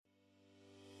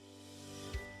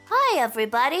Hi,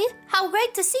 everybody. How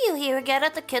great to see you here again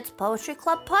at the Kids Poetry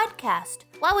Club podcast.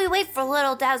 While we wait for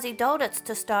Little Dazzy Donuts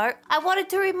to start, I wanted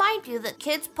to remind you that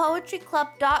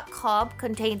kidspoetryclub.com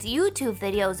contains YouTube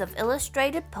videos of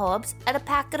illustrated poems and a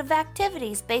packet of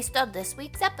activities based on this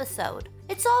week's episode.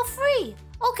 It's all free.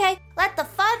 Okay, let the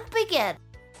fun begin.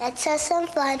 Let's have some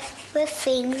fun with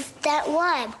things that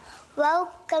rhyme.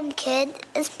 Welcome, kid.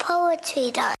 It's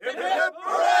poetry time. Hip, hip,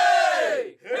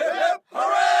 hooray! Hip, hip,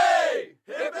 hooray!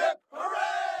 Hip, hip,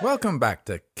 hooray! Welcome back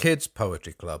to Kids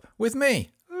Poetry Club with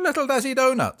me, Little Dazzy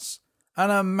Donuts.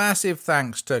 And a massive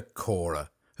thanks to Cora,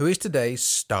 who is today's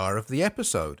star of the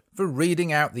episode, for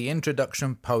reading out the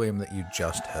introduction poem that you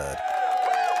just heard.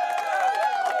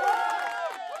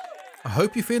 I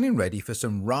hope you're feeling ready for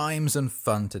some rhymes and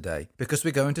fun today, because we're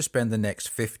going to spend the next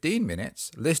 15 minutes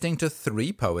listening to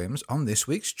 3 poems on this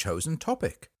week's chosen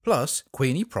topic. Plus,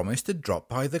 Queenie promised to drop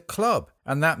by the club,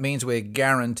 and that means we're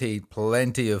guaranteed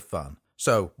plenty of fun.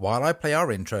 So, while I play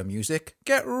our intro music,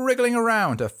 get wriggling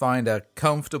around to find a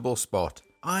comfortable spot.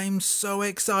 I'm so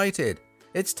excited!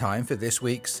 It's time for this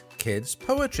week's Kids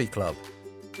Poetry Club.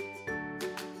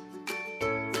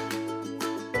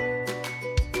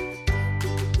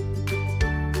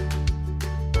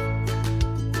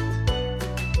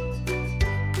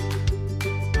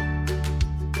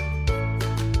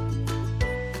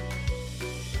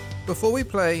 Before we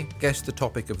play Guess the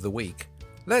Topic of the Week,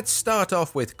 let's start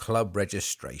off with club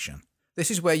registration. This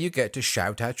is where you get to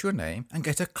shout out your name and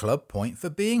get a club point for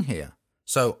being here.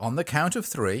 So on the count of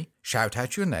 3, shout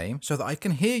out your name so that I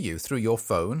can hear you through your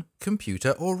phone,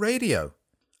 computer or radio.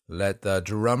 Let the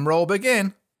drum roll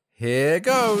begin. Here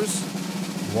goes.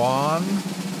 1,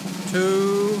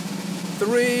 2,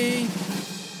 3.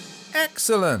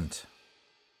 Excellent.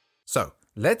 So,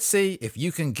 let's see if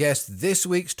you can guess this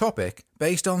week's topic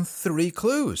based on 3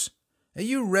 clues. Are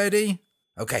you ready?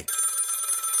 Okay.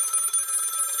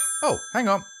 Oh, hang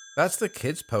on. That's the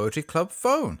Kids Poetry Club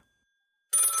phone.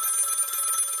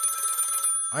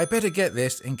 I better get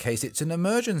this in case it's an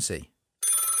emergency.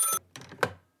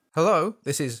 Hello,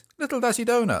 this is Little Dazzy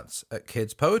Donuts at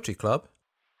Kids Poetry Club.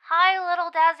 Hi, Little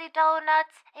Dazzy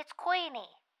Donuts. It's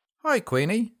Queenie. Hi,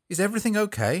 Queenie. Is everything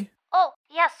okay? Oh,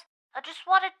 yes. I just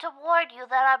wanted to warn you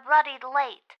that I'm running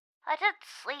late. I didn't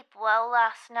sleep well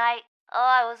last night. Oh,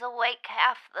 I was awake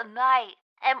half the night.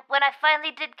 And when I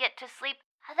finally did get to sleep,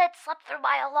 I then slept through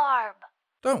my alarm.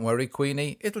 Don't worry,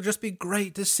 Queenie. It'll just be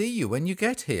great to see you when you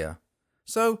get here.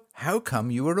 So, how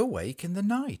come you were awake in the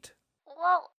night?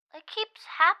 Well, it keeps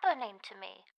happening to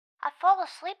me. I fall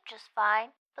asleep just fine,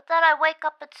 but then I wake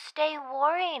up and stay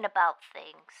worrying about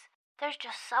things. There's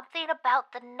just something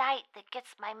about the night that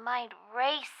gets my mind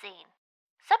racing.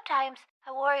 Sometimes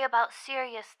I worry about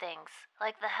serious things,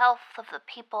 like the health of the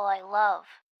people I love.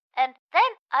 And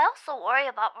then I also worry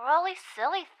about really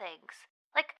silly things.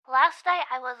 Like last night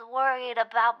I was worried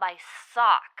about my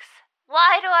socks.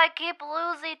 Why do I keep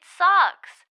losing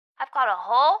socks? I've got a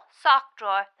whole sock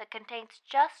drawer that contains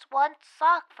just 1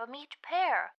 sock from each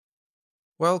pair.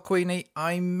 Well, Queenie,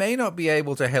 I may not be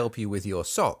able to help you with your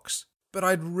socks, but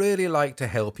I'd really like to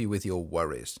help you with your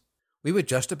worries. We were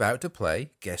just about to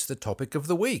play Guess the Topic of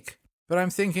the Week, but I'm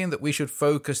thinking that we should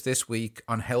focus this week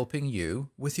on helping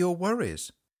you with your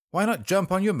worries. Why not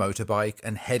jump on your motorbike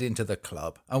and head into the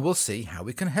club, and we'll see how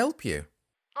we can help you.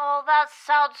 Oh, that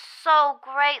sounds so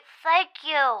great. Thank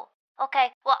you.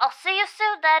 Okay, well, I'll see you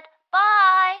soon then.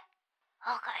 Bye.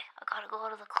 Okay, I gotta go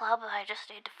to the club and I just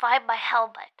need to find my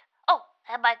helmet. Oh,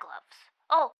 and my gloves.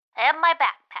 Oh, and my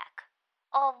backpack.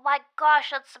 Oh my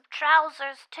gosh, and some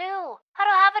trousers too. I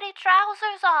don't have any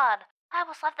trousers on. I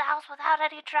almost left the house without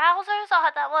any trousers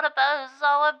on. That would have been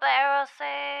so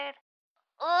embarrassing.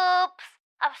 Oops,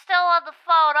 I'm still on the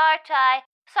phone, aren't I?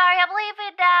 Sorry, I'm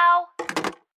leaving now.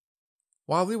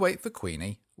 While we wait for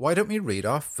Queenie, why don't we read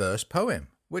our first poem,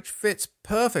 which fits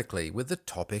perfectly with the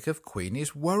topic of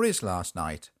Queenie's worries last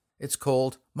night. It's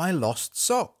called My Lost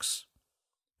Socks.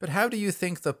 But how do you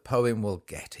think the poem will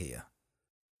get here?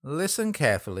 Listen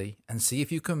carefully and see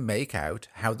if you can make out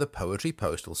how the Poetry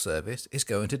Postal Service is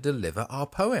going to deliver our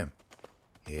poem.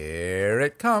 Here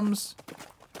it comes.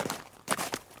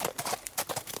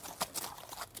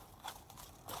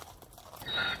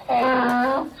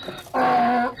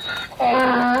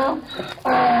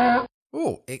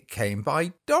 Oh, it came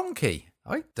by donkey.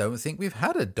 I don't think we've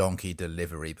had a donkey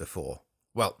delivery before.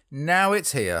 Well, now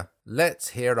it's here. Let's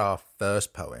hear our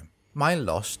first poem, My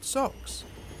Lost Socks.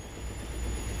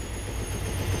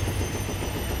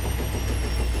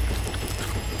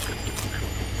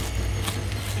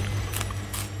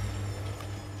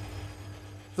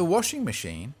 The washing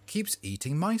machine keeps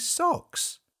eating my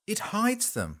socks. It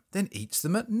hides them, then eats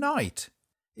them at night.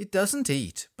 It doesn't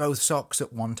eat both socks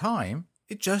at one time.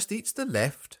 It just eats the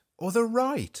left or the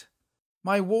right.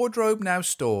 My wardrobe now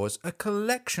stores a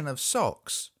collection of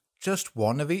socks, just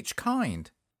one of each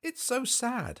kind. It's so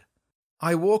sad.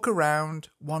 I walk around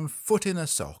 1 foot in a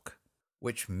sock,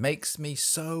 which makes me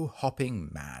so hopping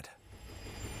mad.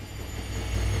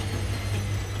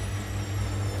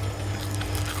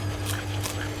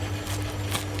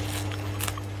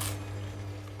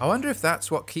 I wonder if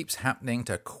that's what keeps happening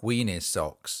to Queenie's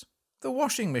socks. The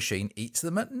washing machine eats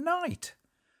them at night.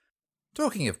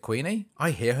 Talking of Queenie, I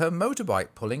hear her motorbike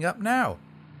pulling up now.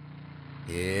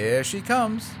 Here she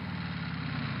comes.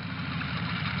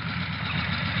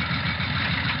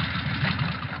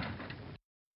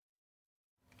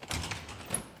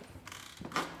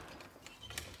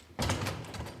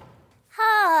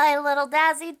 Hi, little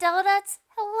Dazzy Donuts.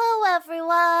 Hello,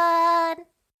 everyone.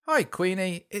 Hi,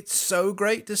 Queenie. It's so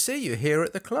great to see you here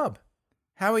at the club.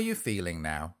 How are you feeling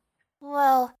now?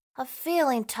 Well, I'm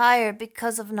feeling tired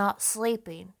because of not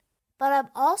sleeping. But I'm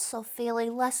also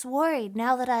feeling less worried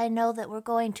now that I know that we're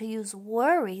going to use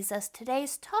worries as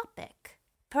today's topic.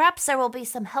 Perhaps there will be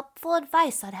some helpful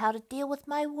advice on how to deal with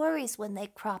my worries when they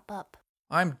crop up.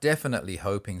 I'm definitely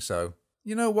hoping so.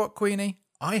 You know what, Queenie?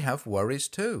 I have worries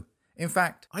too. In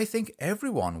fact, I think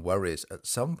everyone worries at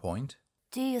some point.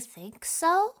 Do you think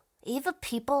so? Even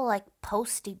people like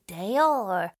Posty Dale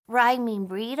or Rhyming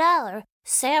Rita or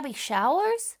Sammy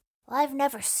Showers? Well, I've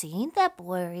never seen them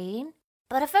worrying.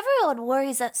 But if everyone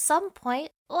worries at some point,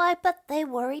 well, I bet they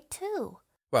worry too.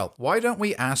 Well, why don't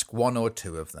we ask 1 or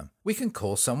 2 of them? We can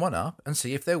call someone up and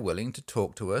see if they're willing to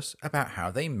talk to us about how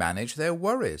they manage their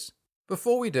worries.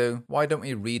 Before we do, why don't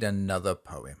we read another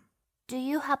poem? Do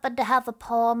you happen to have a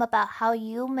poem about how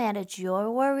you manage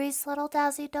your worries, little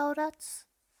Dazzy Donuts?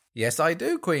 Yes, I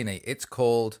do, Queenie. It's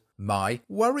called My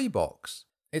Worry Box.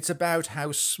 It's about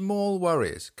how small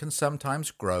worries can sometimes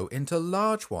grow into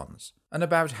large ones, and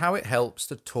about how it helps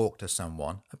to talk to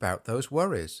someone about those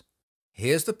worries.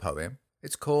 Here's the poem.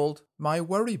 It's called My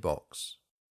Worry Box.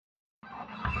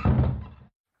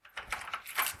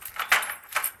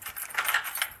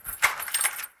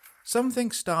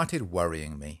 Something started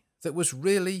worrying me that was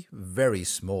really very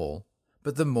small,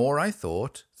 but the more I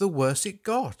thought, the worse it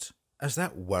got, as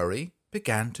that worry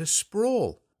began to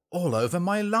sprawl all over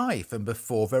my life, and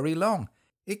before very long,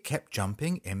 it kept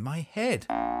jumping in my head.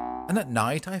 And at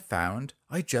night I found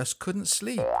I just couldn't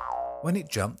sleep when it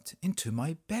jumped into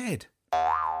my bed.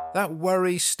 That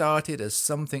worry started as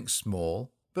something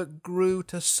small, but grew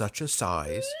to such a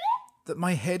size that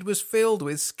my head was filled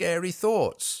with scary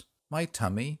thoughts, my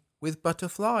tummy with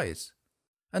butterflies.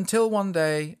 Until one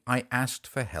day I asked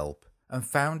for help and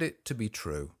found it to be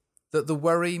true, that the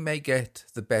worry may get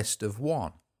the best of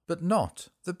one, but not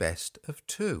the best of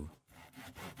 2.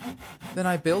 Then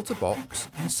I built a box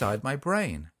inside my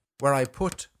brain where I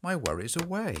put my worries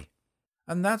away.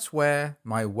 And that's where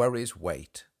my worries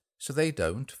wait, so they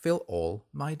don't fill all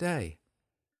my day.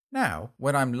 Now,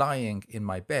 when I'm lying in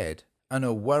my bed and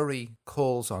a worry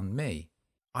calls on me,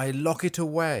 I lock it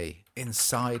away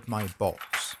inside my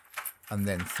box and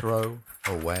then throw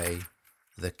away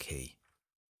the key.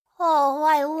 Oh,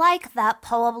 I like that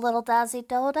poem, little Dazzy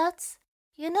Donuts.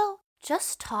 You know,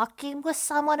 just talking with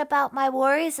someone about my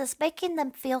worries is making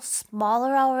them feel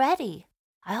smaller already.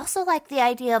 I also like the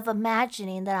idea of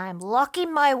imagining that I'm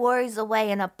locking my worries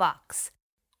away in a box.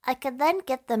 I can then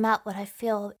get them out when I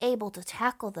feel able to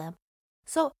tackle them.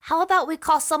 So how about we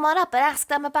call someone up and ask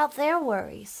them about their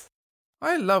worries?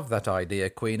 I love that idea,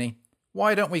 Queenie.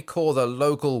 Why don't we call the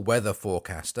local weather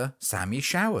forecaster Sammy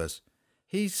Showers?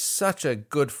 He's such a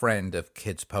good friend of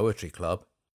Kids Poetry Club.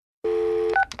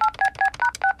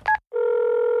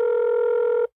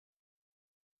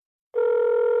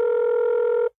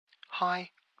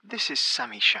 Hi, this is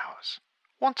Sammy Showers.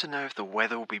 Want to know if the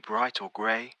weather will be bright or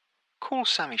grey? Call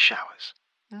Sammy Showers,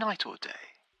 night or day.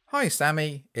 Hi,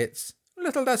 Sammy. It's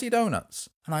Little Dazzy Donuts,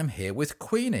 and I'm here with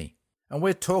Queenie, and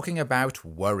we're talking about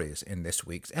worries in this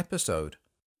week's episode.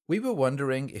 We were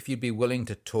wondering if you'd be willing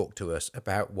to talk to us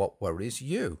about what worries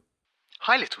you.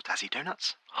 Hi, Little Dazzy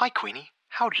Donuts. Hi, Queenie.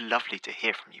 How lovely to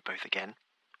hear from you both again.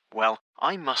 Well,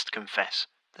 I must confess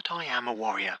that I am a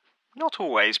worrier. Not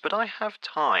always, but I have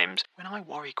times when I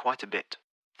worry quite a bit.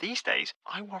 These days,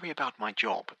 I worry about my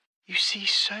job. You see,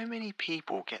 so many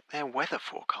people get their weather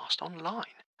forecast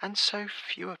online, and so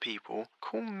fewer people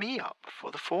call me up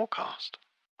for the forecast.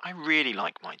 I really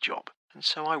like my job, and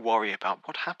so I worry about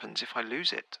what happens if I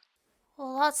lose it.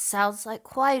 Well, that sounds like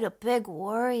quite a big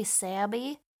worry,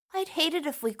 Sammy. I'd hate it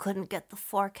if we couldn't get the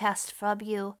forecast from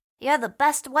you. You're the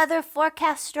best weather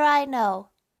forecaster I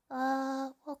know.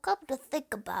 Well, come to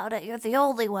think about it, you're the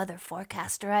only weather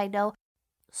forecaster I know.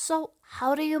 So,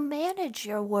 how do you manage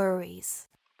your worries?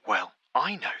 Well,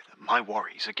 I know that my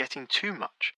worries are getting too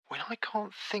much when I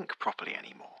can't think properly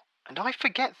anymore. And I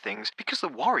forget things because the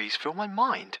worries fill my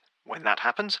mind. When that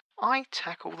happens, I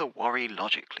tackle the worry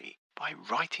logically by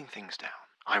writing things down.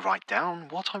 I write down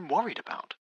what I'm worried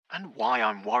about, and why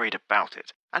I'm worried about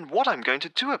it, and what I'm going to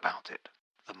do about it.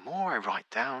 The more I write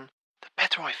down, the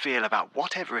better I feel about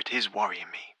whatever it is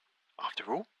worrying me.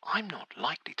 After all, I'm not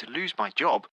likely to lose my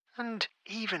job, and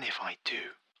even if I do,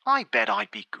 I bet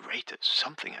I'd be great at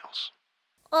something else.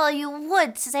 Oh, you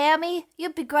would, Sammy.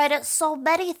 You'd be great at so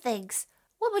many things.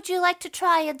 What would you like to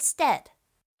try instead?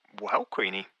 Well,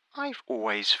 Queenie, I've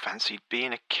always fancied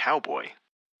being a cowboy.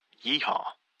 Yeehaw.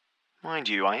 Mind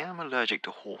you, I am allergic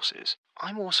to horses.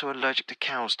 I'm also allergic to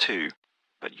cows too.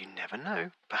 But you never know.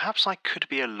 Perhaps I could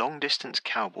be a long-distance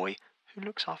cowboy who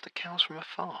looks after cows from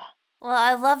afar. Well,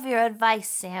 I love your advice,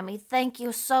 Sammy. Thank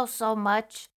you so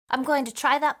much. I'm going to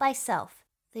try that myself.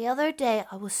 The other day,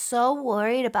 I was so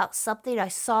worried about something I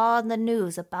saw on the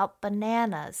news about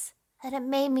bananas. And it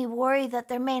made me worry that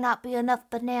there may not be enough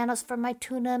bananas for my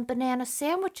tuna and banana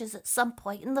sandwiches at some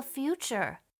point in the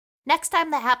future. Next time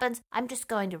that happens, I'm just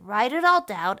going to write it all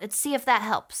down and see if that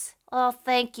helps. Oh,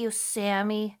 thank you,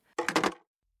 Sammy.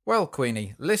 Well,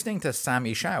 Queenie, listening to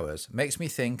Sammy Showers makes me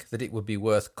think that it would be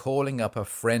worth calling up a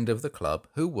friend of the club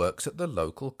who works at the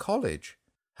local college.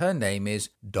 Her name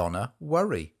is Donna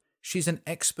Worry. She's an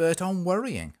expert on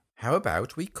worrying. How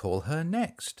about we call her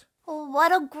next? Oh,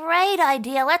 what a great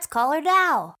idea. Let's call her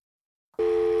now.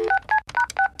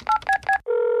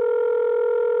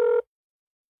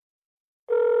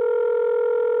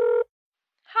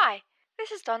 Hi,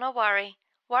 this is Donna Worry.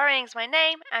 Worrying's my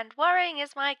name and worrying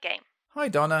is my game. Hi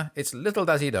Donna, it's Little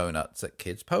Dazzy Donuts at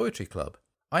Kids Poetry Club.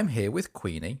 I'm here with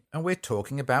Queenie and we're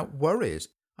talking about worries.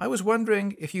 I was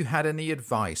wondering if you had any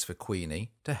advice for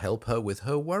Queenie to help her with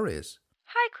her worries.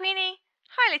 Hi, Queenie.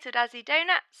 Hi, Little Dazzy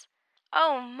Donuts.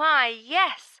 Oh my,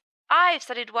 yes. I've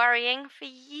studied worrying for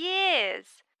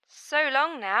years. So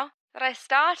long now that I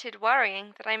started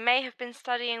worrying that I may have been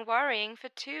studying worrying for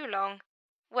too long.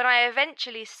 When I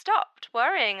eventually stopped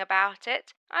worrying about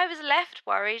it, I was left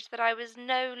worried that I was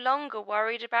no longer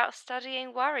worried about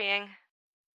studying worrying.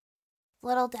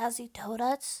 Little Dazzy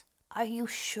Donuts, are you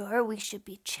sure we should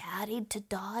be chatting to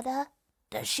Donna?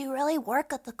 Does she really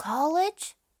work at the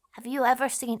college? Have you ever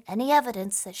seen any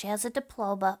evidence that she has a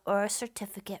diploma or a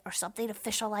certificate or something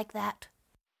official like that?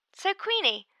 So,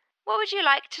 Queenie, what would you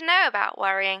like to know about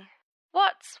worrying?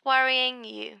 What's worrying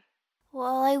you?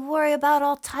 Well, I worry about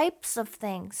all types of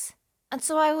things. And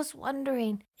so I was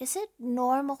wondering, is it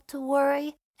normal to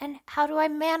worry? And how do I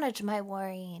manage my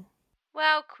worrying?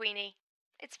 Well, Queenie,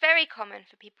 it's very common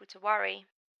for people to worry.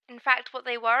 In fact, what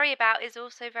they worry about is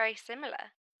also very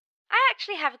similar. I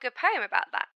actually have a good poem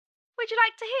about that. Would you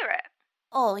like to hear it?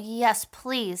 Oh, yes,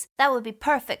 please. That would be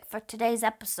perfect for today's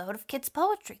episode of Kids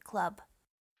Poetry Club.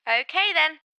 Okay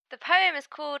then. The poem is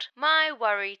called My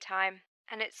Worry Time,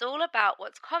 and it's all about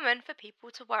what's common for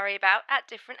people to worry about at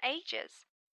different ages.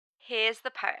 Here's the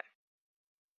poem.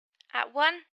 At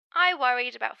 1, I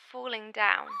worried about falling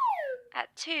down.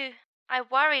 At 2, I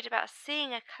worried about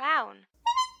seeing a clown.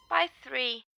 By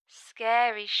 3,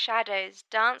 scary shadows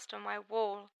danced on my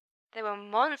wall. There were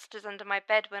monsters under my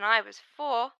bed when I was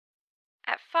 4.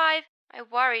 At 5, I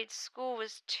worried school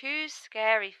was too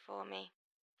scary for me.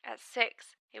 At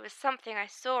 6, it was something I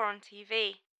saw on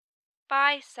TV.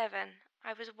 By 7,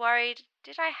 I was worried,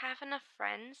 did I have enough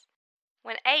friends?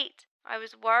 When 8, I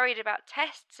was worried about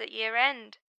tests at year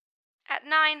end. At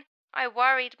 9, I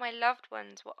worried my loved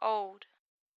ones were old.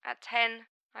 At 10,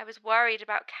 I was worried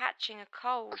about catching a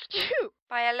cold.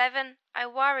 By 11, I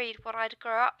worried what I'd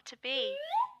grow up to be,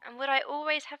 and would I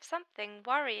always have something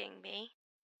worrying me?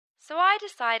 So I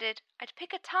decided I'd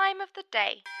pick a time of the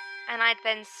day, and I'd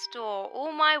then store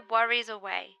all my worries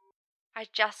away.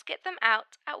 I'd just get them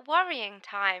out at worrying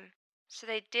time, so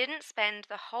they didn't spend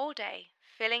the whole day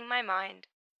filling my mind.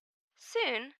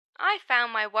 Soon, I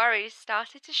found my worries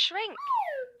started to shrink.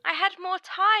 I had more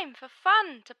time for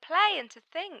fun, to play and to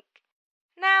think.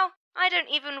 Now, I don't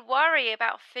even worry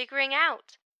about figuring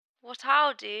out what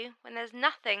I'll do when there's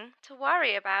nothing to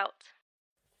worry about.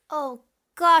 Oh,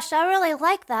 gosh, I really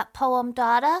like that poem,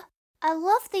 Donna. I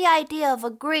love the idea of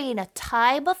agreeing a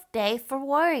time of day for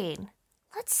worrying.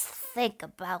 Let's think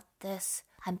about this.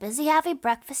 I'm busy having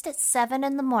breakfast at 7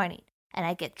 in the morning, and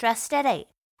I get dressed at 8.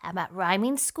 I'm at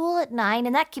rhyming school at 9,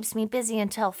 and that keeps me busy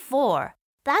until 4.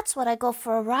 That's when I go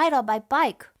for a ride on my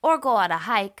bike or go on a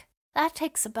hike. That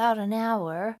takes about an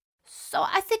hour. So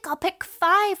I think I'll pick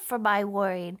 5 for my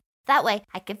worrying. That way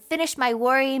I can finish my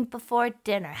worrying before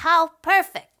dinner. How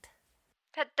perfect!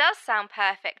 That does sound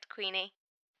perfect, Queenie.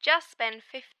 Just spend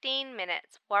 15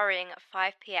 minutes worrying at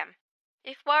 5 p.m.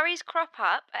 If worries crop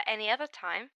up at any other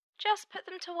time, just put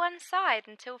them to one side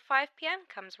until 5 p.m.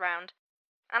 comes round.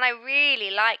 And I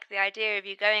really like the idea of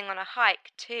you going on a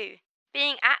hike too.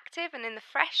 Being active and in the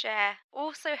fresh air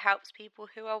also helps people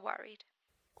who are worried.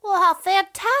 Well, how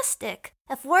fantastic!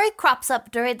 If worry crops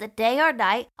up during the day or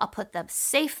night, I'll put them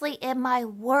safely in my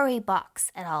worry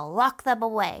box and I'll lock them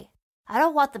away. I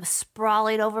don't want them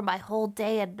sprawling over my whole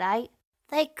day and night.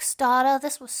 Thanks, Donna.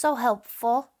 This was so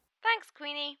helpful. Thanks,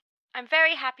 Queenie. I'm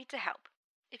very happy to help.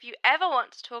 If you ever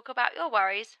want to talk about your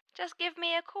worries, just give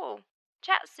me a call.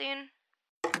 Chat soon.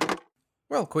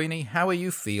 Well, Queenie, how are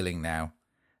you feeling now?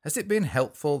 Has it been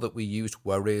helpful that we used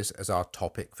worries as our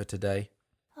topic for today?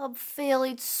 I'm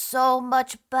feeling so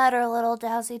much better, little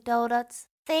Dowsy Donuts.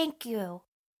 Thank you.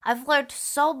 I've learned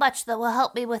so much that will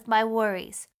help me with my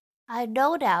worries. I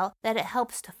know now that it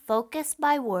helps to focus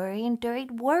my worrying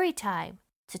during worry time,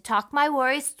 to talk my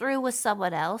worries through with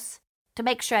someone else, to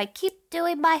make sure I keep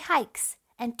doing my hikes,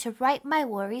 and to write my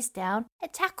worries down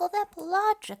and tackle them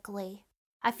logically.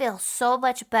 I feel so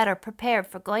much better prepared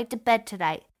for going to bed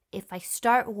tonight. If I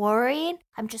start worrying,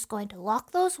 I'm just going to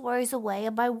lock those worries away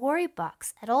in my worry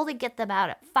box and only get them out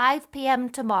at 5 p.m.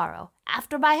 tomorrow,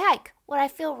 after my hike, when I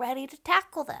feel ready to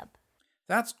tackle them.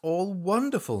 That's all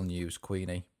wonderful news,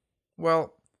 Queenie.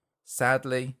 Well,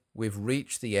 sadly, we've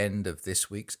reached the end of this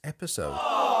week's episode.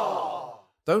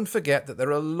 Don't forget that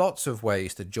there are lots of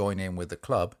ways to join in with the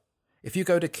club. If you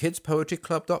go to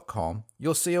kidspoetryclub.com,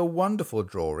 you'll see a wonderful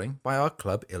drawing by our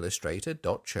club illustrator,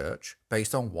 Dot Church,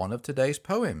 based on one of today's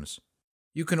poems.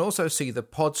 You can also see the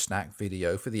pod snack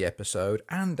video for the episode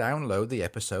and download the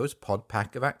episode's pod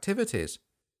pack of activities.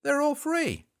 They're all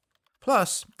free.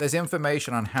 Plus, there's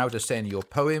information on how to send your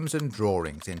poems and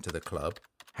drawings into the club,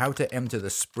 how to enter the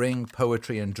spring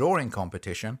poetry and drawing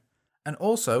competition, and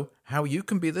also how you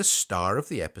can be the star of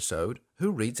the episode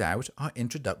who reads out our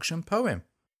introduction poem.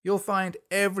 You'll find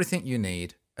everything you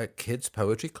need at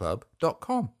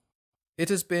kidspoetryclub.com. It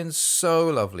has been so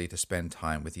lovely to spend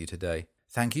time with you today.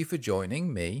 Thank you for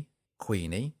joining me,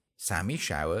 Queenie, Sammy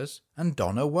Showers, and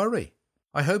Donna Worry.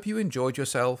 I hope you enjoyed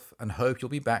yourself and hope you'll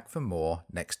be back for more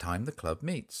next time the club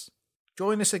meets.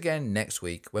 Join us again next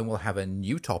week when we'll have a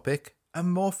new topic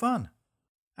and more fun.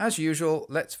 As usual,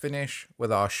 let's finish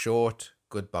with our short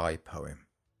goodbye poem.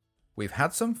 We've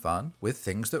had some fun with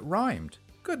things that rhymed.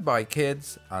 Goodbye,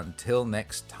 kids, until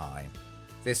next time.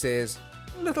 This is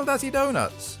Little Dazzy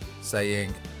Donuts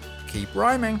saying, keep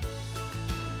rhyming.